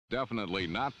Definitely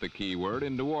not the key word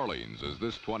in New Orleans, as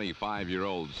this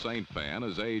 25-year-old Saint fan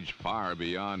has aged far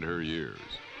beyond her years.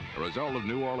 A result of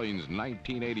New Orleans'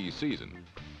 1980 season.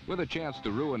 With a chance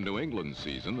to ruin New England's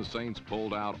season, the Saints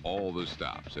pulled out all the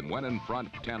stops and went in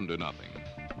front 10-0.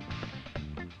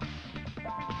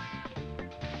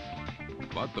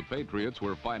 But the Patriots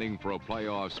were fighting for a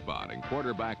playoff spot, and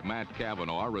quarterback Matt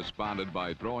Cavanaugh responded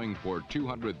by throwing for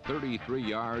 233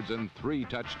 yards and 3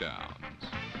 touchdowns.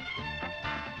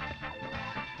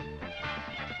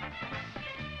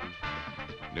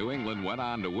 New England went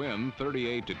on to win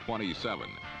 38-27.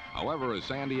 However, a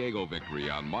San Diego victory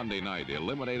on Monday night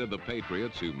eliminated the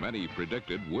Patriots, who many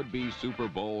predicted would be Super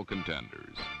Bowl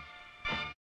contenders.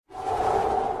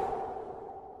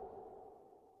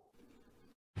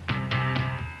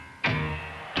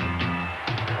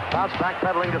 Bounce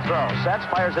backpedaling to throw. Sets,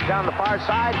 fires it down the far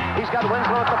side. He's got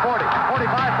Winslow at the 40,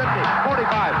 45, 50,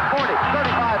 45, 40,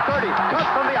 35, 30. Cut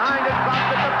from behind and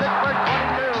dropped at the Pittsburgh 22.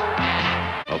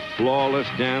 A flawless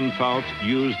Dan Fouts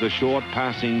used the short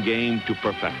passing game to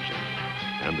perfection.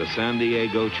 And the San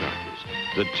Diego Chargers,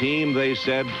 the team they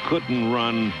said couldn't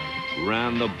run,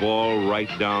 ran the ball right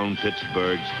down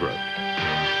Pittsburgh's throat.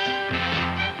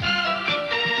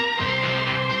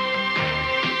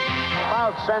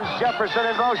 Fouts sends Jefferson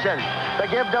in motion. To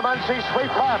give to Mosi,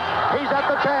 sweep left. He's at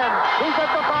the 10. He's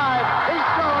at the 5. He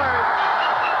scores!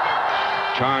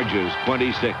 Chargers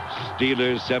 26,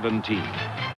 Steelers 17.